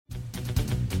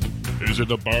Is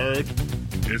it a bird?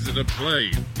 Is it a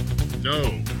plane? No,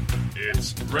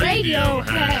 it's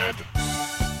Radiohead.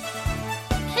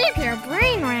 Keep your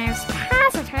brainwaves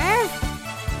positive.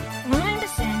 I'm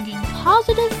sending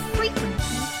positive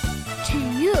frequencies to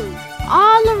you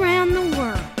all around the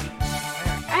world.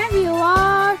 Wherever you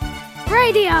are,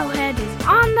 Radiohead is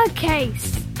on the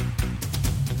case.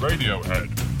 Radiohead,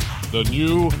 the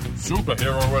new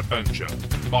superhero adventure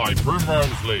by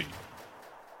Primrose Lee.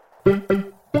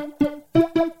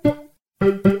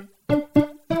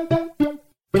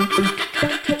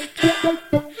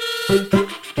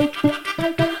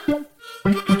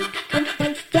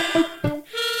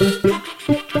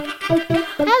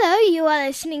 Hello, you are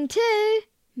listening to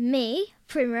me,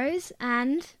 Primrose,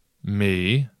 and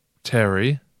Me,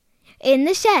 Terry. In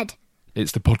the Shed.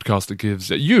 It's the podcast that gives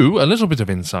you a little bit of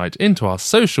insight into our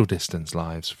social distance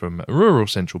lives from rural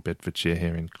central Bedfordshire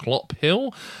here in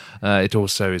Clophill. It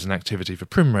also is an activity for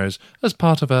Primrose as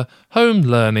part of her home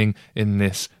learning in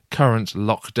this current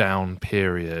lockdown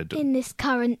period. In this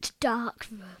current dark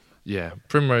room. Yeah,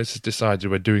 Primrose has decided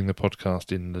we're doing the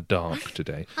podcast in the dark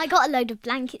today. I got a load of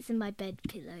blankets in my bed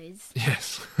pillows.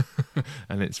 Yes,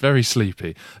 and it's very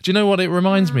sleepy. Do you know what it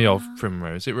reminds me of,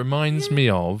 Primrose? It reminds me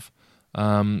of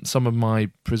some of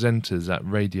my presenters at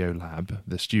Radiolab,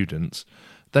 the students.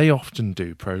 They often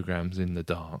do programmes in the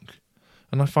dark.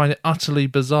 And I find it utterly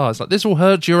bizarre. It's like, this will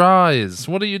hurt your eyes.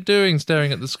 What are you doing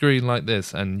staring at the screen like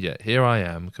this? And yet, here I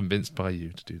am, convinced by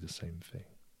you to do the same thing.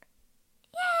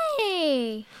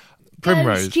 Yay!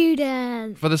 Primrose, Go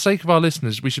students! for the sake of our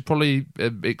listeners, we should probably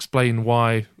explain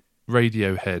why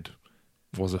Radiohead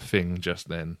was a thing just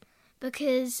then.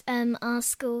 Because our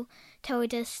school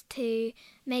told us to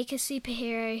make a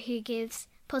superhero who gives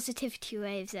positivity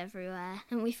waves everywhere.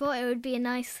 And we thought it would be a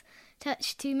nice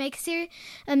touch to make a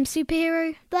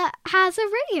superhero that has a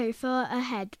radio for a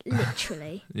head,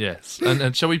 literally. Yes.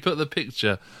 And shall we put the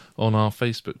picture on our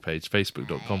Facebook page,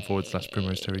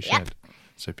 facebook.com/Primrose Terry Shed,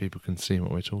 so people can see what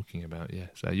we're talking about?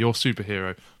 Yes. Your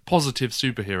superhero, positive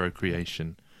superhero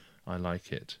creation. I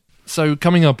like it. So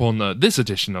coming up on this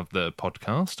edition of the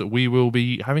podcast, we will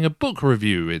be having a book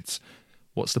review.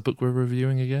 What's the book we're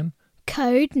reviewing again?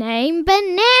 Codename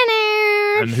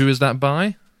Banana! And who is that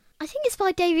by? I think it's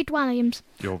by David Williams.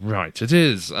 You're right, it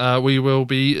is. We will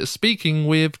be speaking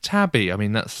with Tabby. I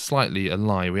mean, that's slightly a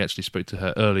lie. We actually spoke to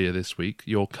her earlier this week.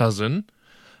 Your cousin,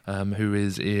 who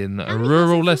is in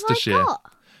rural Leicestershire. Have I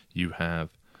got? You have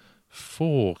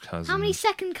 4 cousins. How many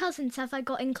second cousins have I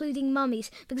got, including mummies?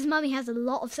 Because mummy has a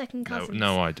lot of second cousins.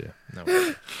 No idea.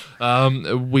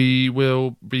 We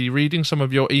will be reading some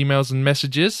of your emails and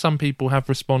messages. Some people have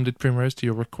responded, Primrose, to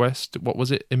your request. What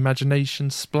was it? Imagination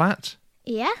Splat?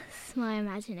 Yes, my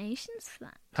imagination's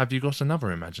flat. Have you got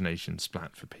another imagination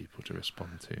splat for people to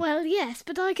respond to? Well, yes,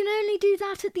 but I can only do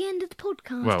that at the end of the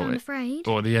podcast, I'm afraid.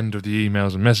 Or at the end of the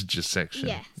emails and messages section.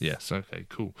 Yes. Yes, okay,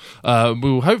 cool.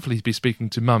 We will hopefully be speaking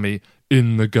to Mummy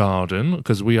in the garden,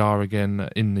 because we are again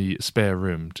in the spare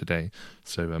room today.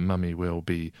 So Mummy will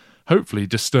be hopefully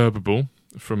disturbable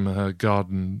from her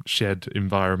garden shed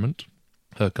environment.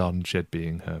 Her garden shed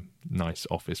being her nice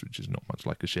office, which is not much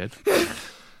like a shed.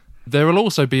 There will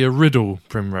also be a riddle,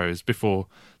 Primrose. Before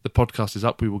the podcast is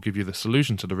up, we will give you the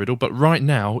solution to the riddle. But right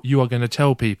now, you are going to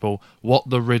tell people what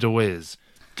the riddle is.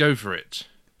 Go for it.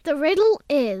 The riddle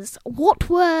is,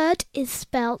 what word is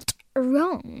spelt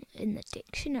wrong in the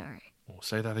dictionary? Or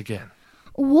say that again.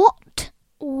 What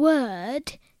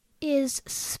word is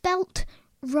spelt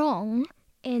wrong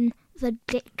in the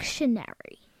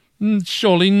dictionary?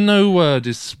 Surely no word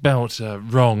is spelt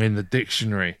wrong in the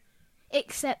dictionary.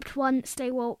 Except once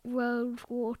they wrote World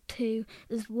War II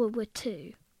as World War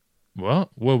II. What?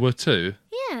 World War II?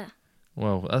 Yeah.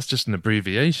 Well, that's just an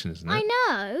abbreviation, isn't it? I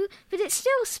know, but it's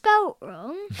still spelt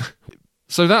wrong.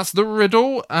 So that's the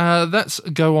riddle. Let's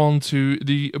go on to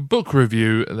the book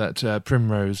review that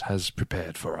Primrose has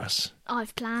prepared for us.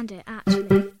 I've planned it,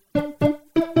 actually.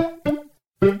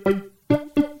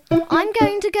 I'm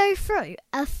going to go through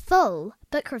a full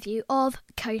book review of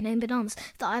Codename Bananas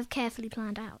that I've carefully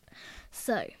planned out.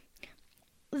 So,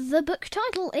 the book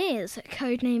title is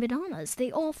Codename Bananas.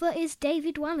 The author is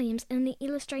David Williams and the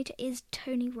illustrator is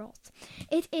Tony Roth.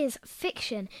 It is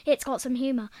fiction. It's got some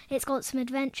humour. It's got some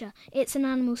adventure. It's an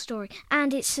animal story.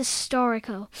 And it's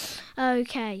historical.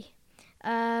 Okay.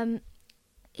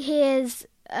 Here's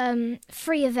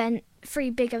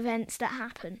 3 big events that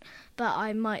happen, but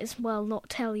I might as well not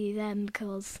tell you them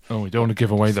because... Oh, we don't want to give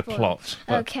away the plot.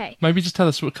 Okay. Maybe just tell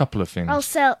us a couple of things.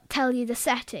 I'll tell you the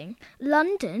setting.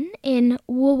 London in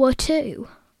World War II.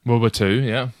 World War II,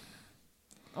 yeah.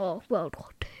 Or World War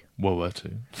II. World War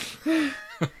II.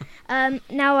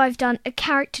 Now I've done a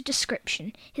character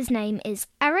description. His name is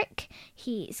Eric.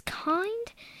 He is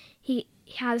kind. He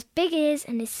has big ears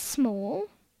and is small.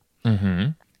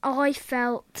 Mm-hmm. I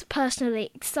felt personally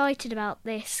excited about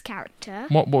this character.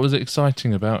 What was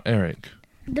exciting about Eric?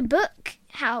 The book,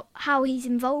 how he's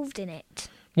involved in it.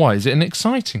 Why? Is it an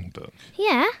exciting book?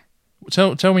 Yeah.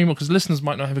 Tell me more, because listeners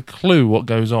might not have a clue what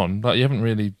goes on, but you haven't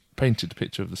really painted a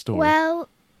picture of the story. Well,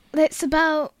 it's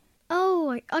about...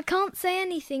 Oh, I can't say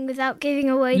anything without giving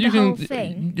away the whole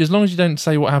thing. As long as you don't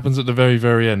say what happens at the very,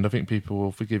 very end, I think people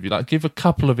will forgive you. Like, give a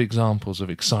couple of examples of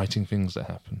exciting things that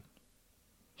happen.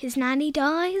 His nanny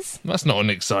dies. That's not an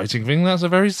exciting thing. That's a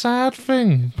very sad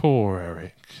thing. Poor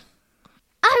Eric.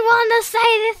 I want to say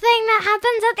the thing that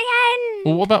happens at the end.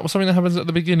 Well, what about something that happens at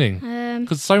the beginning?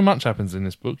 Because so much happens in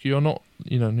this book.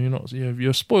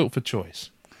 You're spoilt for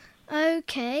choice.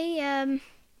 Okay.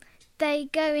 They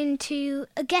go into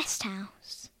a guest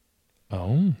house.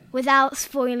 Oh. Without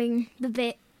spoiling the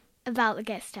bit about the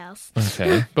guest house.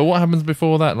 Okay. But what happens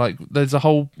before that? Like, there's a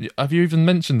whole... Have you even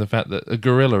mentioned the fact that a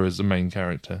gorilla is the main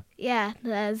character? Yeah,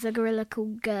 there's a gorilla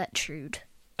called Gertrude.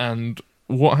 And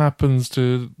what happens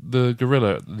to the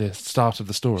gorilla at the start of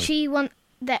the story?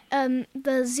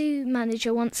 The zoo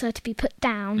manager wants her to be put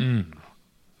down.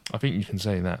 I think you can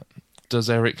say that. Does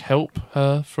Eric help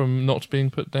her from not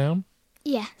being put down?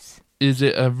 Yes. Is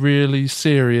it a really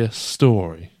serious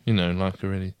story? Like a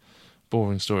really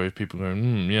boring story of people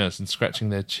going, yes, and scratching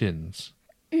their chins?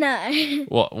 No.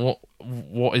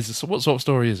 What is this? What sort of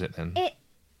story is it then?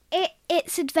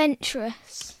 It's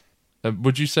adventurous.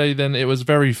 Would you say then it was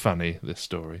very funny, this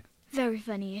story? Very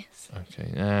funny, yes.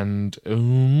 Okay, and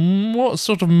what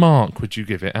sort of mark would you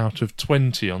give it out of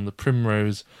 20 on the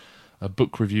Primrose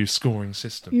book review scoring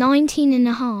system?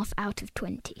 19.5 out of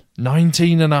 20.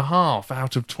 19.5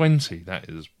 out of 20.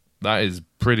 That is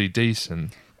pretty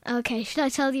decent. Okay, should I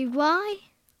tell you why?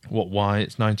 Why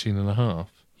it's 19.5?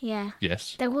 Yeah.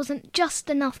 Yes. There wasn't just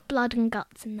enough blood and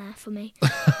guts in there for me.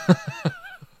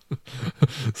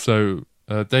 So,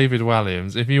 David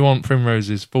Walliams, if you want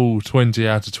Primrose's full 20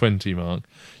 out of 20 mark,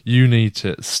 you need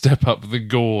to step up the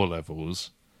gore levels.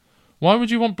 Why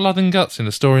would you want blood and guts in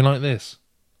a story like this?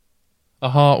 A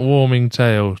heartwarming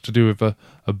tale to do with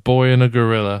a boy and a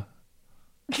gorilla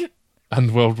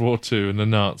and World War II and the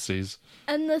Nazis.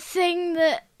 And the thing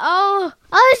that... Oh,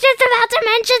 I was just about to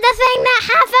mention the thing that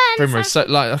happened! Primrose, so,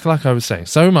 like I was saying,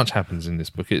 so much happens in this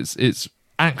book. It's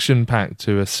action-packed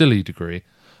to a silly degree.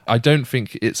 I don't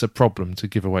think it's a problem to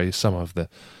give away some of the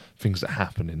things that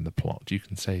happen in the plot. You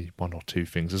can say one or two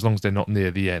things, as long as they're not near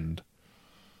the end.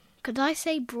 Could I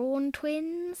say Brawn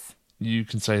twins? You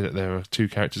can say that there are two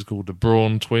characters called the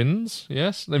Brawn twins,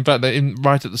 yes? In fact, they're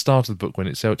right at the start of the book when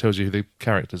it tells you who the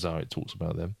characters are, it talks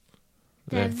about them.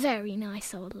 They're very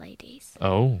nice old ladies.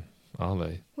 Oh, are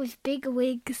they? With big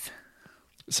wigs.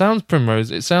 It sounds,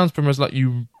 Primrose, like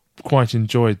you quite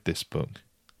enjoyed this book.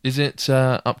 Is it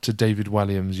up to David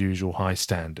Walliams' usual high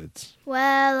standards?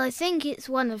 Well, I think it's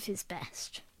one of his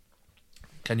best.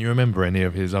 Can you remember any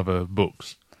of his other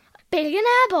books?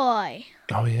 Billionaire Boy.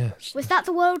 Oh, yes. Was that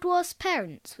the World War's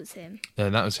Parents, was him?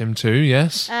 That was him too,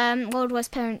 yes. World War's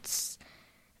Parents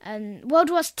and World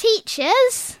War's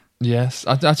Teachers. Yes.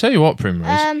 I tell you what,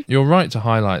 Primrose, you're right to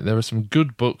highlight there are some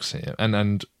good books here,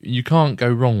 and you can't go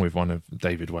wrong with one of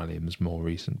David Walliams' more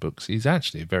recent books. He's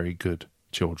actually a very good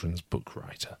children's book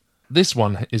writer. This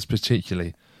one is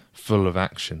particularly full of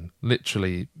action.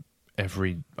 Literally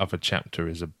every other chapter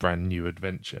is a brand new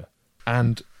adventure.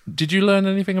 And did you learn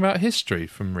anything about history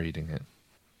from reading it?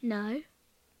 No.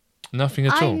 Nothing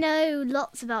at all? I know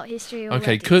lots about history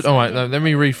already. Okay, all right, let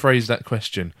me rephrase that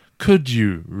question. Could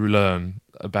you learn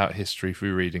about history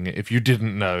through reading it if you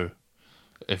didn't know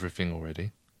everything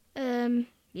already?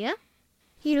 Yeah.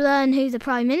 You learn who the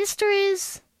Prime Minister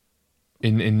is.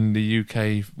 In the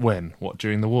UK, when? What,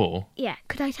 during the war? Yeah,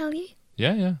 could I tell you?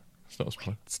 Yeah. It's not a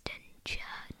spoiler. Winston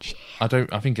Churchill.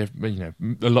 I think a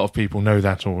lot of people know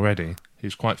that already.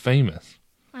 He's quite famous.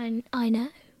 I know.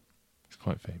 He's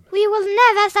quite famous. We will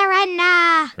never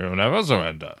surrender. We'll never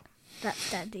surrender.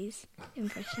 That's Daddy's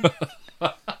impression.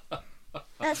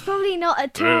 That's probably not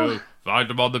at all. We'll fight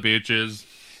them on the beaches.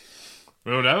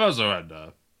 We'll never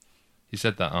surrender. He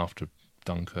said that after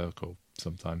Dunkirk or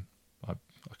sometime.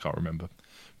 I can't remember.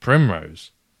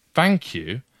 Primrose, thank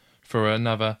you for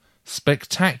another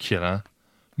spectacular,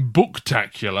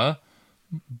 booktacular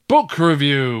book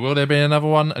review. Will there be another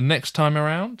one next time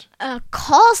around? Of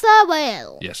course there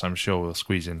will. Yes, I'm sure we'll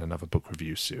squeeze in another book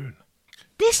review soon.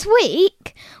 This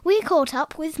week, we caught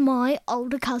up with my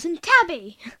older cousin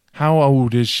Tabby. How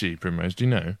old is she, Primrose? Do you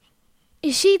know?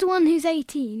 Is she the one who's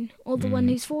 18 or the one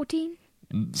who's 14?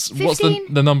 What's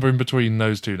 15. the number in between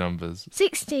those two numbers?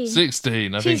 16.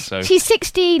 16, I think so. She's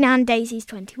 16 and Daisy's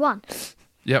 21.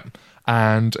 Yep.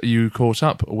 And you caught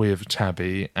up with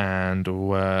Tabby and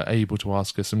were able to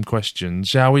ask her some questions.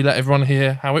 Shall we let everyone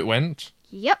hear how it went?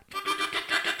 Yep.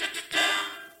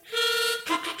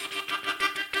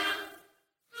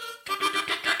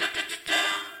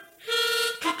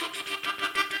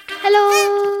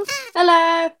 Hello.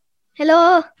 Hello.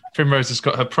 Hello. Primrose has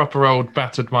got her proper old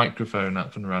battered microphone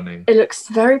up and running. It looks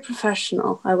very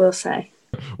professional, I will say.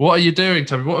 What are you doing,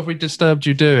 Tabby? What have we disturbed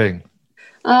you doing?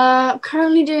 I'm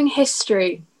currently doing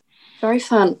history. Very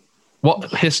fun. What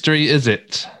history is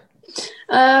it?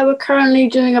 We're currently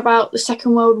doing about the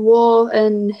Second World War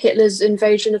and Hitler's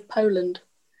invasion of Poland.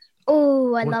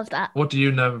 Oh, I love that. What do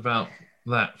you know about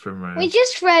that, Primrose? We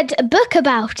just read a book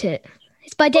about it.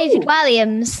 It's by David Ooh.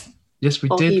 Williams. Yes, we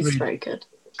Oh, did he's read. very good.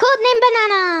 Codename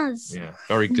Bananas. Yeah,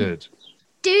 very good.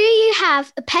 Do you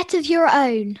have a pet of your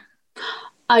own?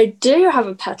 I do have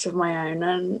a pet of my own,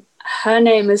 and her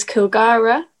name is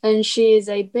Kilgara, and she is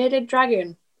a bearded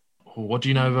dragon. What do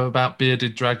you know about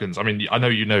bearded dragons? I mean, I know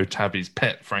you know Tabby's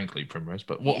pet, frankly, Primrose,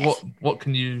 but what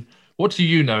do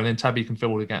you know? And then Tabby can fill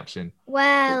all the gaps in.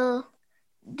 Well,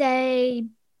 they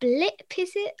blip,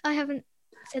 is it? I haven't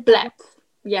said that. Blep.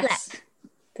 Yes. Blep.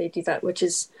 They do that, which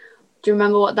is... Do you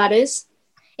remember what that is?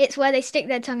 It's where they stick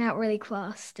their tongue out really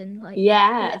fast and like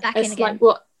Yeah. pull it back in It's again. like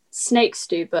what snakes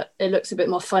do, but it looks a bit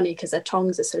more funny because their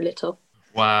tongues are so little.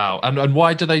 Wow. And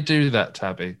why do they do that,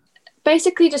 Tabby?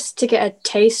 Basically, just to get a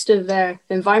taste of their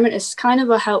environment. It's kind of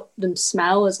a help them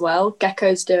smell as well.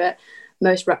 Geckos do it.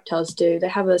 Most reptiles do. They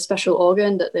have a special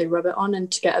organ that they rub it on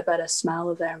and to get a better smell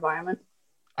of their environment.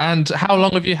 And how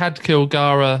long have you had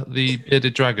Kilgara, the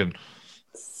bearded dragon?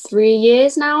 3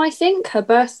 years now, I think. Her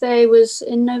birthday was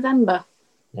in November.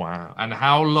 Wow. And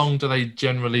how long do they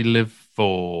generally live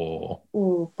for?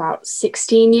 Ooh, about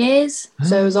 16 years.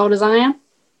 So as old as I am.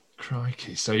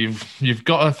 Crikey. So you've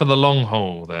got her for the long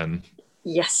haul then.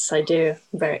 Yes, I do.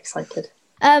 I'm very excited.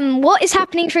 What is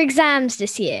happening for exams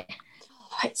this year?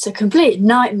 It's a complete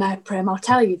nightmare, Prim, I'll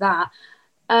tell you that.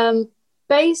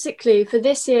 Basically, for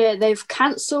this year, they've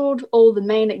cancelled all the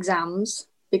main exams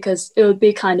because it would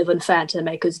be kind of unfair to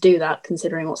make us do that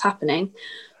considering what's happening.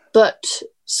 But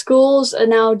schools are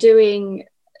now doing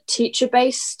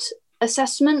teacher-based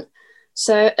assessment.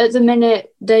 So at the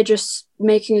minute, they're just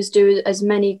making us do as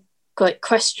many like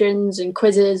questions and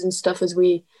quizzes and stuff as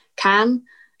we can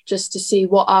just to see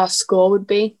what our score would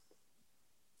be.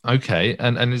 Okay.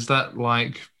 And is that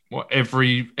like what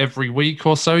every week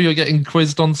or so you're getting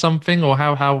quizzed on something, or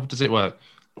how does it work?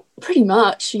 Pretty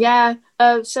much, yeah.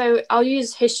 So I'll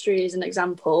use history as an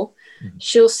example.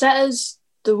 She'll set us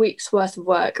the week's worth of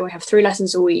work, and we have 3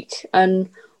 lessons a week. And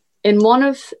in one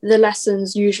of the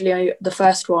lessons, usually the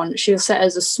first one, she'll set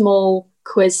us a small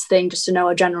quiz thing just to know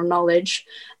our general knowledge.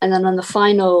 And then on the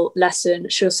final lesson,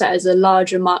 she'll set us a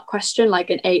larger mark question, like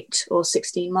an 8 or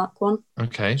 16 mark one,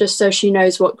 Okay. just so she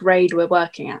knows what grade we're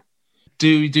working at. Do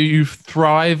you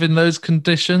thrive in those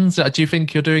conditions? Do you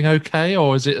think you're doing okay,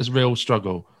 or is it a real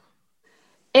struggle?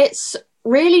 It's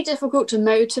really difficult to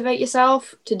motivate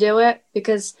yourself to do it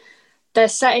because they're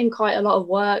setting quite a lot of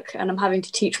work and I'm having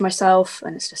to teach myself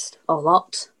and it's just a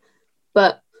lot.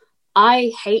 But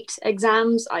I hate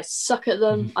exams. I suck at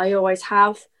them. I always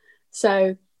have.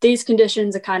 So these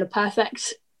conditions are kind of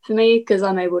perfect for me because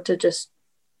I'm able to just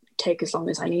take as long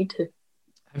as I need to.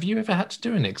 Have you ever had to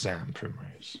do an exam,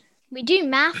 Primrose? We do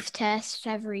math tests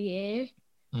every year.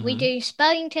 We do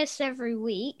spelling tests every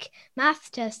week,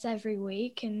 math tests every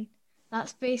week, and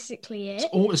that's basically it.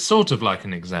 It's sort of like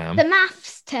an exam. The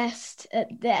maths test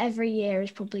every year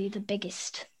is probably the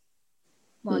biggest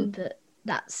one, but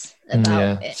that's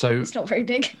about it. So it's not very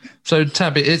big. So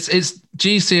Tabby, it's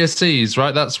GCSEs,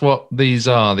 right? That's what these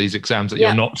are, these exams that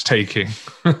you're not taking.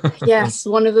 Yes,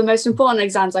 one of the most important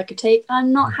exams I could take,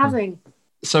 I'm not having.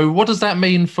 So what does that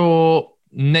mean for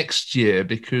next year?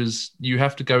 Because you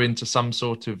have to go into some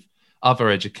sort of other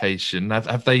education.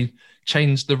 Have they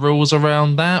changed the rules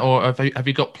around that, or have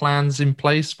you got plans in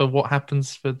place for what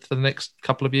happens for the next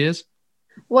couple of years?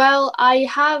 Well, I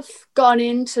have gone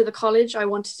into the college I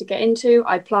wanted to get into.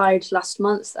 I applied last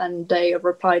month and they have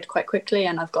replied quite quickly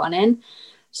and I've gotten in.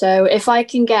 So if I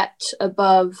can get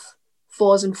above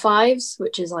 4s and 5s,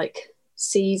 which is like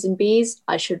C's and B's,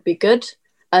 I should be good.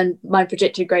 And my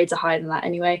predicted grades are higher than that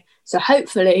anyway. So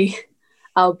hopefully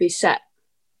I'll be set.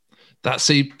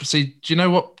 See, do you know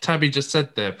what Tabby just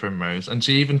said there, Primrose? And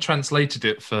she even translated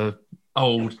it for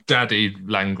old daddy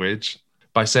language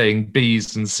by saying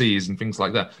B's and C's and things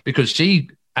like that, because she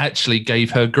actually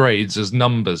gave her grades as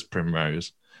numbers,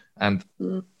 Primrose. And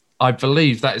I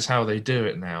believe that is how they do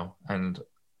it now, and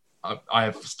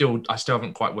I still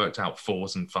haven't quite worked out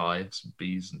 4s and 5s,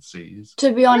 Bs and Cs.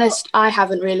 To be honest, I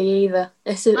haven't really either.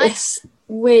 It's a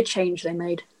weird change they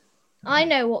made. I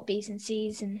know what B's and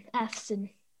C's and F's and...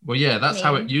 Well, yeah, that's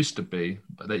how it used to be.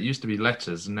 But they used to be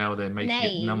letters, and now they're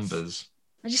making it numbers.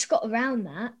 I just got around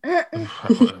that.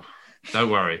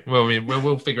 Don't worry. Well,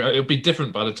 we'll figure it out. It'll be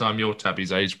different by the time you're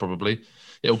Tabby's age, probably.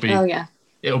 It'll be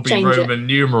Roman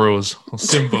numerals or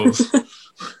symbols.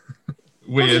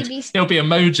 Weird. It'll be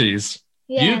emojis.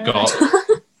 Yeah.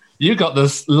 You got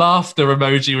this laughter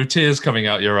emoji with tears coming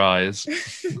out your eyes.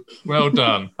 Well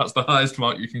done. That's the highest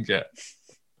mark you can get.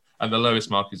 And the lowest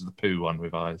mark is the poo one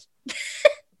with eyes.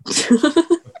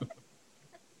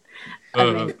 I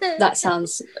mean, that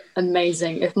sounds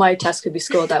amazing. If my test could be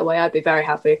scored that way, I'd be very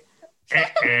happy.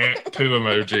 Poo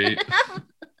emoji.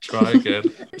 Try again.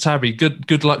 Tabby,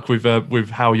 good luck with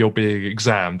how you're being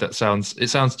examined. It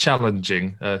sounds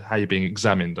challenging. How you're being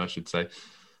examined, I should say.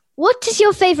 What is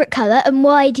your favourite colour, and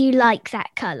why do you like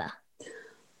that colour?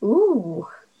 Ooh,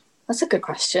 that's a good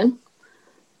question.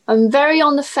 I'm very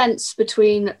on the fence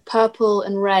between purple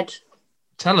and red.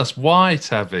 Tell us why,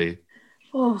 Tabby.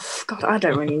 Oh, God, I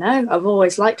don't really know. I've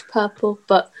always liked purple,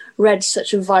 but red's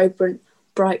such a vibrant,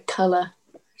 bright colour.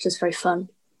 It's just very fun.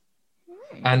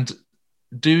 And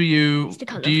do you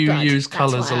use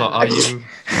colours a lot?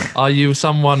 Are you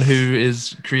someone who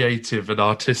is creative and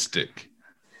artistic?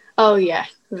 Oh, yeah,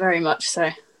 very much so.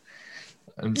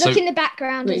 Look in the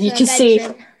background. You can see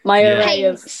my array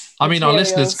of... I mean, our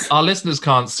listeners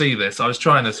can't see this. I was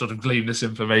trying to sort of glean this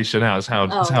information out as how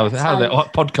the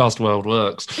podcast world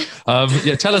works.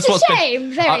 Tell us what's...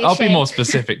 I'll be more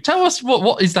specific. Tell us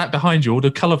what is that behind you, all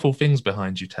the colourful things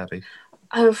behind you, Tabby?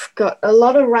 I've got a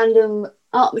lot of random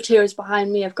art materials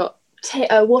behind me. I've got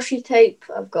washi tape.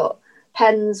 I've got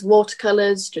pens,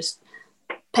 watercolours, just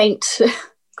paint,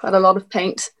 quite a lot of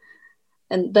paint.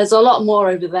 And there's a lot more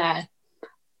over there.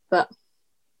 But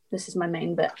this is my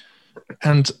main bit.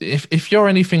 And if you're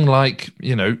anything like,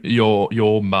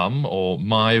 your mum or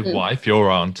my wife, your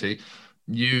auntie,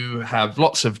 you have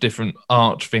lots of different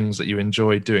art things that you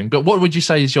enjoy doing. But what would you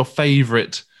say is your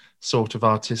favourite sort of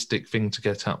artistic thing to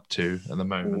get up to at the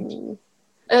moment?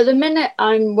 At the minute,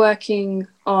 I'm working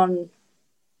on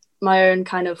my own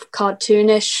kind of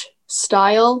cartoonish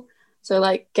style. So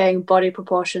like getting body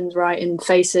proportions right in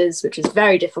faces, which is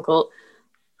very difficult,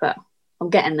 but I'm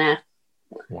getting there.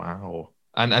 Wow.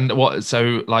 And what,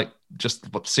 so like just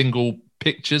single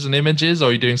pictures and images, or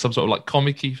are you doing some sort of like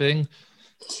comic-y thing?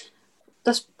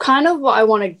 That's kind of what I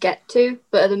want to get to,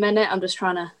 but at the minute I'm just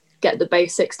trying to get the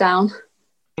basics down.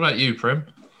 What about you, Prim?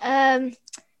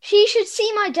 She should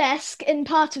see my desk in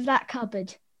part of that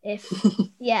cupboard.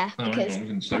 Because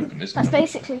that's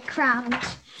basically crammed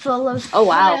full of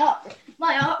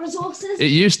my art resources. It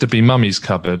used to be Mummy's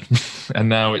cupboard, and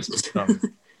now it's become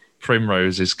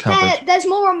Primrose's cupboard. There's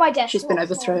more on my desk. She's been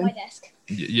overthrown.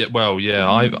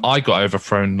 I got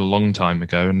overthrown a long time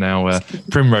ago, and now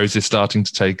Primrose is starting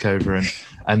to take over,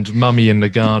 and Mummy in the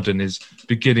garden is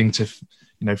beginning to,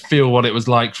 feel what it was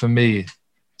like for me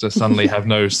to suddenly have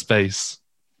no space.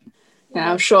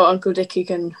 Yeah, I'm sure Uncle Dickie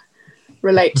can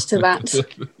relate to that.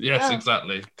 Yes,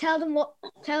 exactly.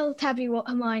 Tell Tabby what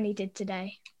Hermione did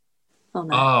today. Oh,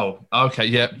 no. Oh, okay,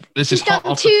 yeah. She's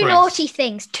done two naughty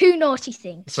things.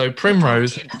 So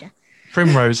Primrose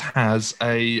has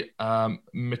a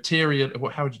material.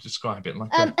 How would you describe it?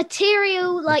 Like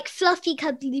material, like fluffy,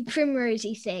 cuddly,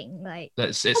 primrosey thing. Like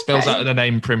it spells out the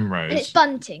name Primrose. And it's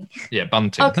bunting. Yeah,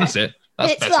 bunting. Okay. That's it.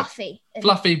 That's it's fluffy.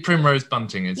 Fluffy Primrose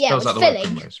bunting. It spells out the word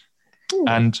Primrose.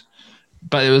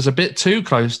 But it was a bit too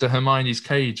close to Hermione's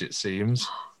cage, it seems,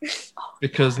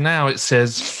 because now it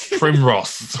says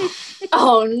Primroth.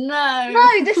 Oh no!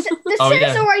 No, the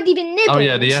C's already been nibbled. Oh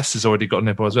yeah, the S has already got a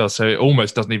nibble as well, so it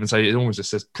almost doesn't even say. It almost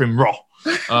just says Primroth.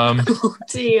 Oh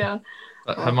dear!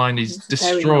 Hermione's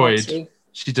destroyed.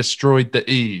 She destroyed the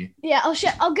E. Yeah,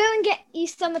 I'll go and get you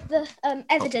some of the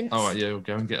evidence. Oh right, yeah, we'll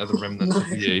go and get other remnants of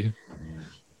the E.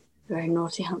 Very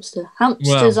naughty hamster.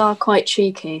 Hamsters are quite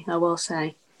cheeky, I will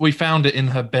say. We found it in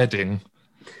her bedding.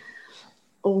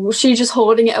 Or was she just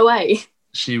hoarding it away?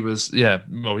 She was,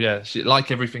 she,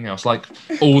 like everything else, like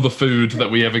all the food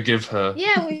that we ever give her.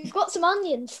 Yeah, we've got some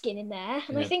onion skin in there,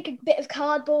 and I think a bit of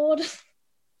cardboard.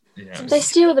 Yeah. They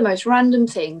steal the most random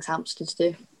things, hamsters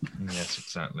do. Yes,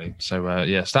 exactly. So,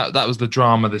 yes, that was the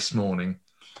drama this morning.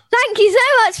 Thank you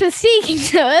so much for speaking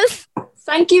to us.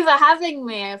 Thank you for having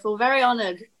me. I feel very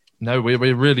honoured. No,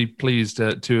 we're really pleased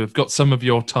to have got some of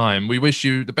your time. We wish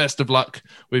you the best of luck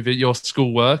with your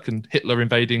schoolwork and Hitler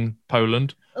invading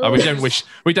Poland. We don't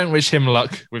wish him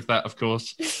luck with that, of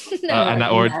course.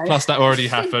 Plus that already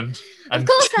happened. Of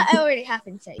course, that already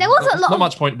happened too. There was not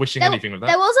much point wishing anything with that.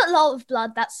 There was a lot of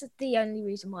blood. That's the only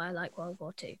reason why I like World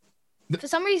War II. For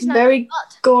some reason, very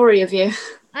gory of you.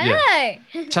 I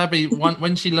know. Tabby,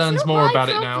 when she learns more about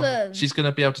it now, problem. she's going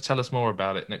to be able to tell us more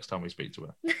about it next time we speak to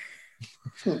her.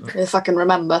 If I can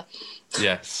remember.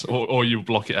 Yes, or you'll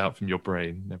block it out from your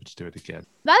brain, never to do it again.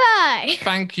 Bye-bye.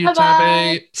 Thank you, Bye-bye.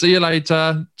 Tabby. See you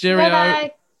later. Cheerio.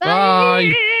 Bye-bye.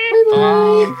 Bye.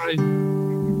 Bye. Bye.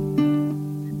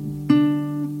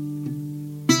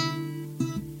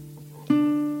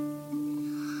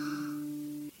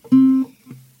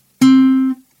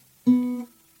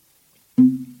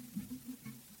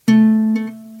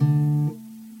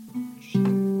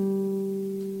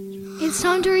 It's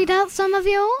time to read out some of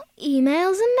your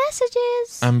emails and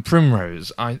messages. And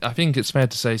Primrose, I think it's fair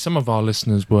to say some of our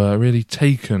listeners were really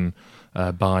taken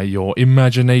by your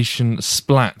imagination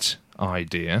splat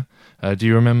idea. Do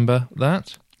you remember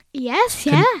that? Yes.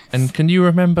 And can you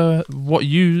remember what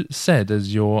you said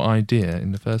as your idea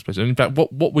in the first place? In fact,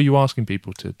 what were you asking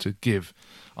people to give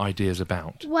ideas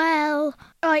about? Well,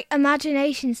 like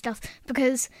imagination stuff,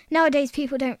 because nowadays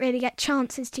people don't really get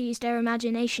chances to use their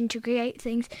imagination to create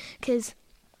things, because,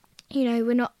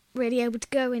 we're not really able to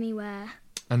go anywhere.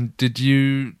 And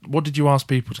what did you ask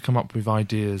people to come up with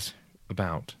ideas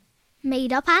about?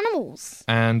 Made up animals.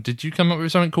 And did you come up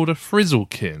with something called a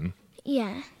frizzlekin?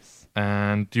 Yes.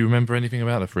 And do you remember anything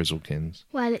about the frizzlekins?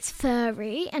 Well, it's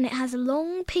furry and it has a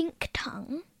long pink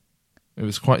tongue. It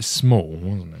was quite small,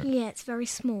 wasn't it? Yeah, it's very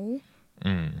small.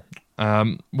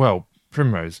 Well,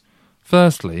 Primrose,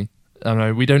 firstly, I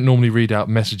know we don't normally read out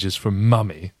messages from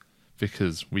Mummy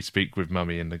because we speak with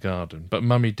Mummy in the garden, but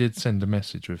Mummy did send a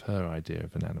message with her idea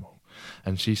of an animal.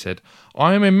 And she said,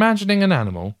 I am imagining an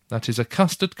animal that is a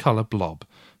custard-colour blob,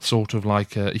 sort of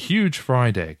like a huge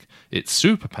fried egg. Its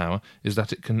superpower is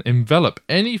that it can envelop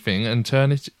anything and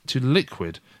turn it to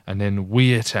liquid and then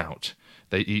wee it out.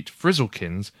 They eat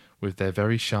frizzlekins with their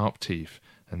very sharp teeth,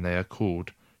 and they are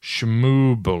called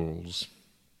schmoobles.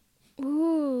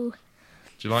 Ooh.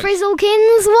 Do you like?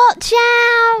 Frizzlekins, watch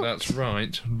out! That's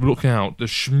right. Look out, the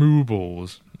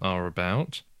schmoobles are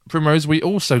about. Primrose, we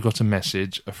also got a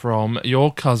message from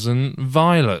your cousin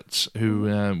Violet, who,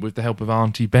 with the help of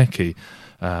Auntie Becky,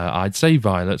 I'd say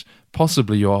Violet,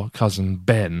 possibly your cousin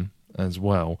Ben as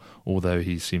well, although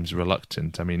he seems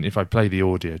reluctant. I mean, if I play the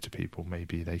audio to people,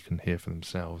 maybe they can hear for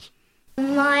themselves.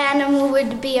 My animal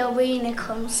would be a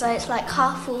unicorn, so it's like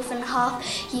half wolf and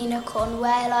half unicorn,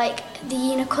 where like the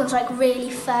unicorn's like really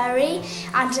furry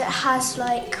and it has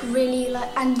like really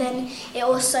and then it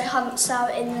also hunts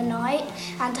out in the night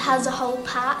and has a whole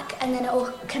pack, and then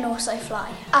it can also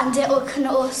fly, and it can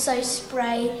also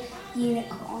spray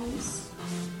unicorns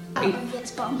out of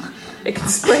its bum. It can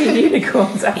spray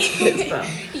unicorns out of its bum?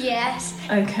 Yes.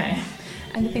 Okay.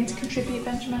 Anything to contribute,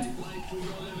 Benjamin?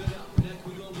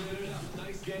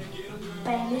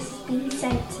 Ben, this has been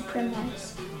sent to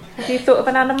Primrose. Have you thought of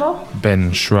an animal?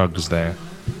 Ben shrugs there.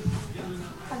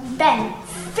 Ben,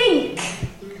 think!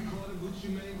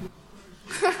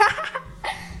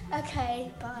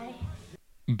 Okay, bye.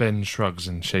 Ben shrugs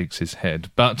and shakes his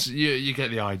head, but you get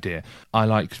the idea. I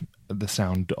like the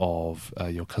sound of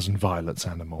your cousin Violet's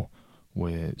animal,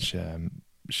 which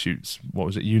shoots,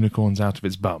 unicorns out of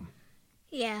its bum.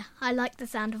 Yeah, I like the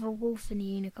sound of a wolf and a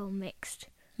unicorn mixed.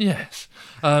 Yes.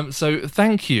 So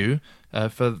thank you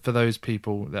for those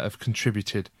people that have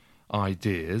contributed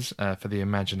ideas for the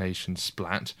imagination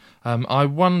splat. I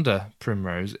wonder,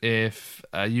 Primrose, if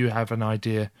you have an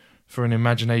idea for an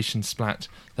imagination splat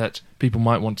that people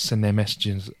might want to send their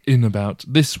messages in about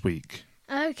this week.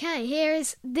 Okay, here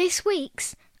is this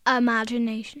week's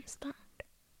imagination splat.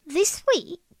 This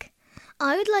week,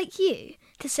 I would like you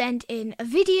to send in a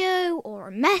video or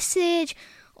a message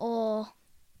or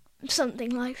something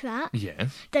like that.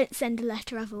 Yes. Don't send a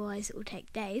letter, otherwise it will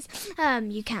take days.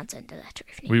 You can send a letter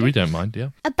if needed. We don't mind, yeah.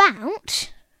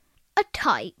 About a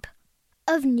type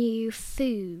of new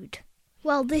food.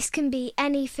 Well, this can be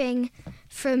anything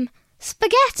from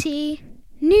spaghetti,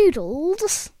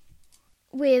 noodles,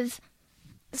 with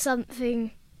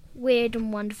something weird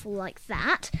and wonderful like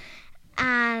that.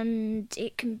 And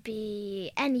it can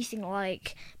be anything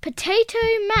like potato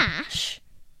mash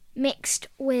mixed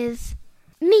with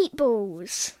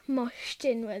meatballs mushed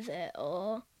in with it,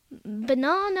 or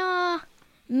banana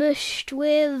mushed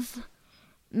with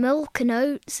milk and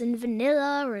oats and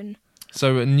vanilla. And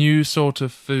so a new sort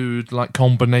of food like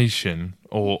combination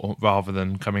or rather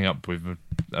than coming up with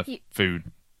a food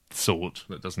sort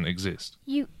that doesn't exist.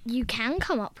 You can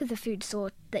come up with a food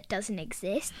sort that doesn't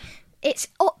exist. It's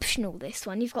optional, this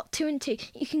one. You've got 2 and 2.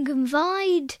 You can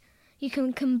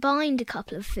combine a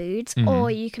couple of foods,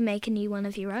 or you can make a new one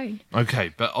of your own.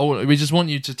 Okay, but we just want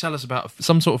you to tell us about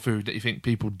some sort of food that you think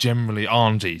people generally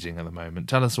aren't eating at the moment.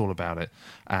 Tell us all about it.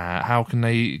 How can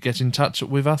they get in touch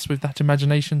with us with that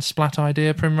imagination splat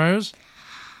idea, Primrose?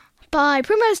 By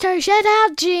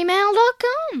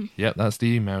primroseterryshed@gmail.com. Yep, that's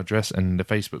the email address, and the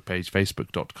Facebook page,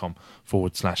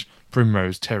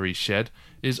 facebook.com/Primrose Terry Shed,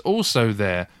 is also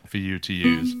there for you to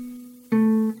use.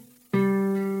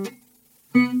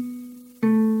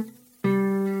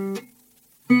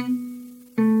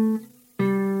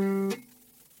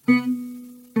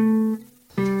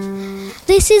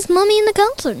 This is Mummy in the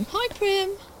garden. Hi,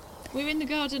 Prim. We're in the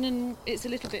garden and it's a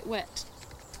little bit wet.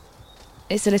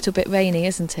 It's a little bit rainy,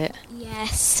 isn't it?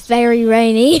 Yes, very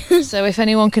rainy. So if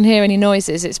anyone can hear any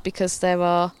noises, it's because there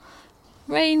are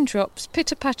raindrops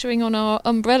pitter-pattering on our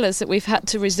umbrellas that we've had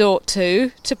to resort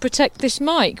to protect this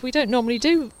mic. We don't normally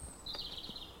do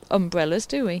umbrellas,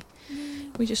 do we?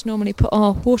 We just normally put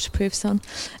our waterproofs on.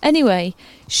 Anyway,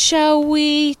 shall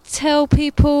we tell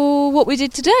people what we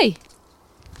did today?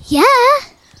 Yeah.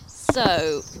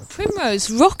 So,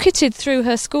 Primrose rocketed through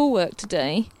her schoolwork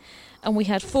today, and we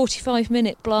had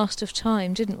 45-minute blast of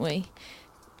time, didn't we,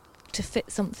 to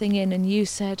fit something in, and you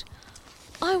said,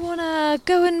 I want to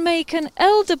go and make an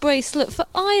elder bracelet for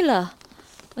Isla.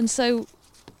 And so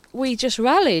we just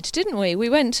rallied, didn't we? We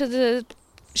went to the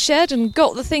shed and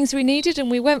got the things we needed,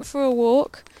 and we went for a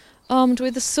walk, armed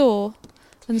with a saw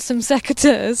and some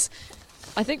secateurs.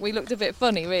 I think we looked a bit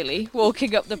funny, really,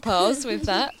 walking up the paths with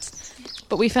that.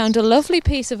 But we found a lovely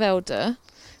piece of elder.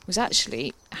 It was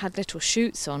actually had little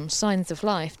shoots on, signs of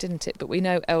life, didn't it? But we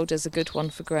know elder's a good one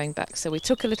for growing back. So we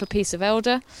took a little piece of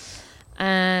elder.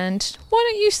 And why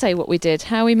don't you say what we did,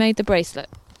 how we made the bracelet?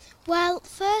 Well,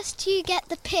 first you get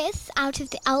the pith out of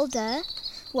the elder.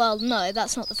 Well, no,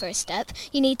 that's not the first step.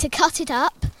 You need to cut it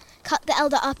up, cut the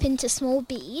elder up into small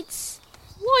beads.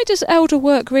 Why does elder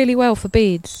work really well for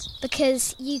beads?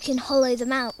 Because you can hollow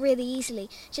them out really easily.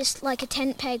 Just like a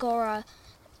tent peg or a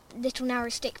little narrow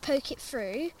stick, poke it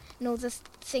through, and all the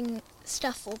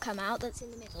stuff will come out that's in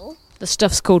the middle. The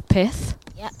stuff's called pith.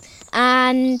 Yep.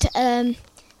 And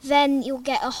then you'll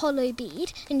get a hollow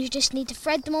bead, and you just need to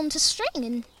thread them onto string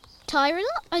and tie it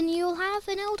up, and you'll have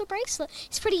an elder bracelet.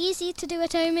 It's pretty easy to do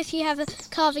at home if you have a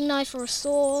carving knife or a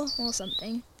saw or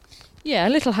something. Yeah, a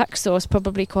little hacksaw is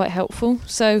probably quite helpful.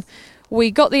 So we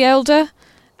got the elder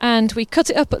and we cut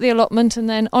it up at the allotment, and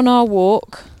then on our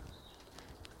walk...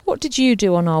 What did you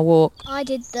do on our walk? I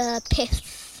did the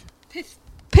pith.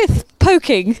 Pith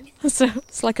poking. So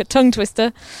it's like a tongue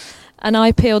twister. And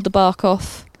I peeled the bark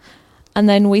off. And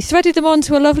then we threaded them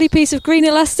onto a lovely piece of green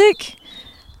elastic.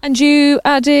 And you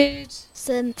added...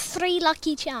 Some 3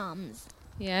 lucky charms.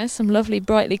 Yeah, some lovely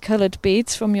brightly coloured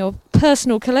beads from your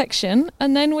personal collection,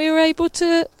 and then we were able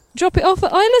to drop it off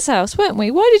at Isla's house, weren't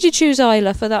we? Why did you choose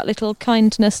Isla for that little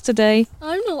kindness today?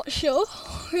 I'm not sure,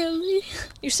 really.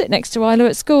 You sit next to Isla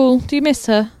at school. Do you miss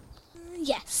her?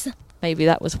 Yes. Maybe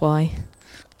that was why.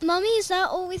 Mummy, is that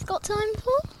all we've got time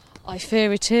for? I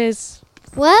fear it is.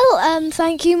 Well,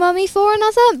 thank you, Mummy, for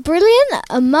another brilliant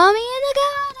Mummy in the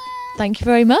Garden. Thank you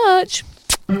very much.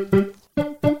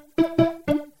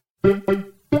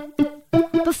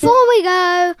 Before we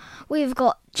go, we've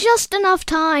got just enough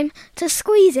time to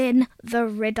squeeze in the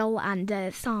riddle and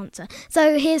its answer.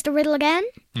 So here's the riddle again.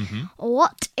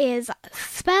 What is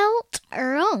spelt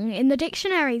wrong in the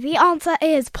dictionary? The answer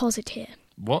is pause it here.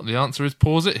 What? The answer is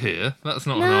pause it here? That's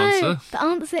not No, an answer. the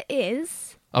answer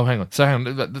is... Oh, hang on. So hang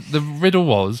on. The riddle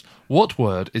was, what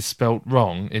word is spelt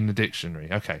wrong in the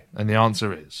dictionary? Okay, and the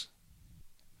answer is...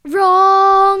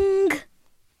 Wrong!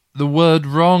 The word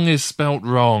wrong is spelt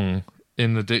wrong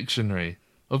in the dictionary.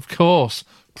 Of course,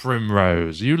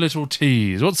 Primrose, you little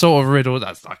tease. What sort of riddle?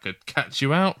 That's like a catch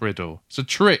you out riddle. It's a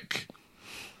trick.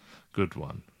 Good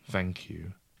one. Thank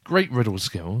you. Great riddle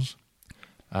skills.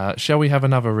 Shall we have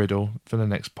another riddle for the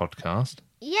next podcast?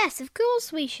 Yes, of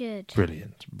course we should.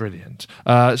 Brilliant, brilliant.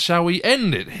 Shall we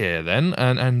end it here then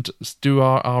and do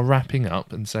our wrapping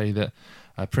up and say that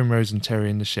Primrose and Terry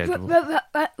in the Shed...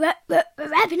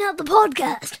 Wrapping up the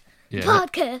podcast. Yeah.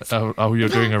 Podcast. Oh, you're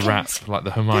doing a Podcast. rap, like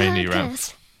the Hermione rap.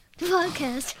 The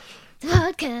podcast. The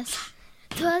podcast.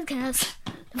 The podcast.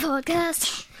 The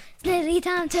podcast. It's nearly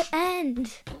time to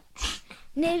end.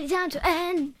 Nearly time to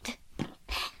end.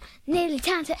 Nearly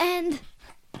time to end.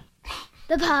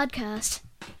 The podcast.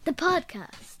 The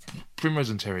podcast.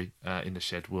 Primrose and Terry in the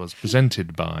Shed was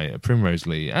presented by Primrose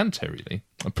Lee and Terry Lee,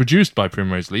 produced by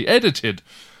Primrose Lee, edited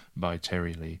by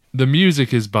Terry Lee. The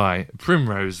music is by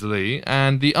Primrose Lee,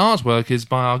 and the artwork is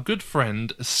by our good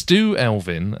friend Stu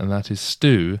Elvin, and that is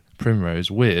Stu Primrose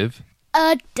with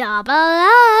a double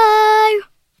O.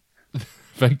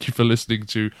 Thank you for listening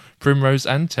to Primrose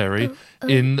and Terry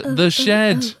in the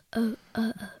Shed.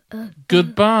 Goodbye.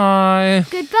 Goodbye.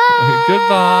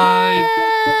 Goodbye.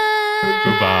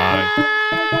 Goodbye.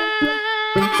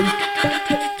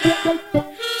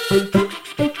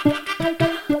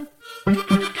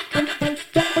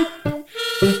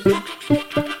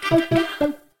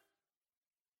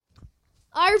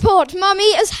 I report Mummy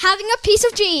is having a piece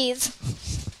of cheese.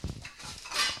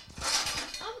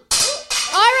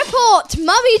 I report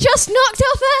Mummy just knocked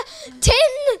off a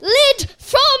tin lid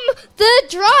from the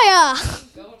dryer.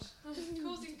 God, I'm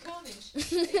causing carnage. Are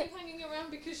you hanging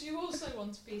around because you also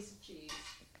want a piece of cheese?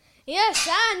 Yes,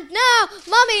 and now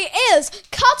Mummy is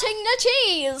cutting the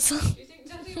cheese. Do you think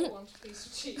Daddy will want a piece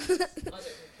of cheese? I don't think he'll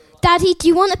want Daddy, do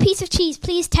you want a piece of cheese?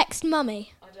 Please text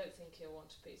Mummy. I don't think he'll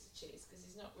want a piece of cheese because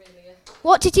he's not really a...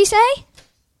 What did you say?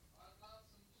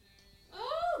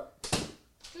 Oh!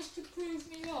 Just to prove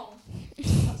me wrong.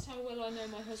 That's how well I know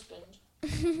my husband.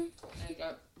 There you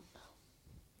go.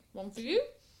 One for you,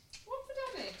 one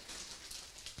for Daddy.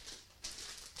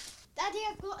 Daddy,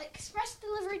 I've got express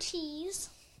delivery cheese.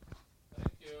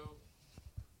 Thank you.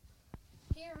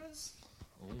 Here is.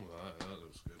 Oh, that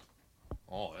looks good.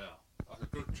 Oh, yeah.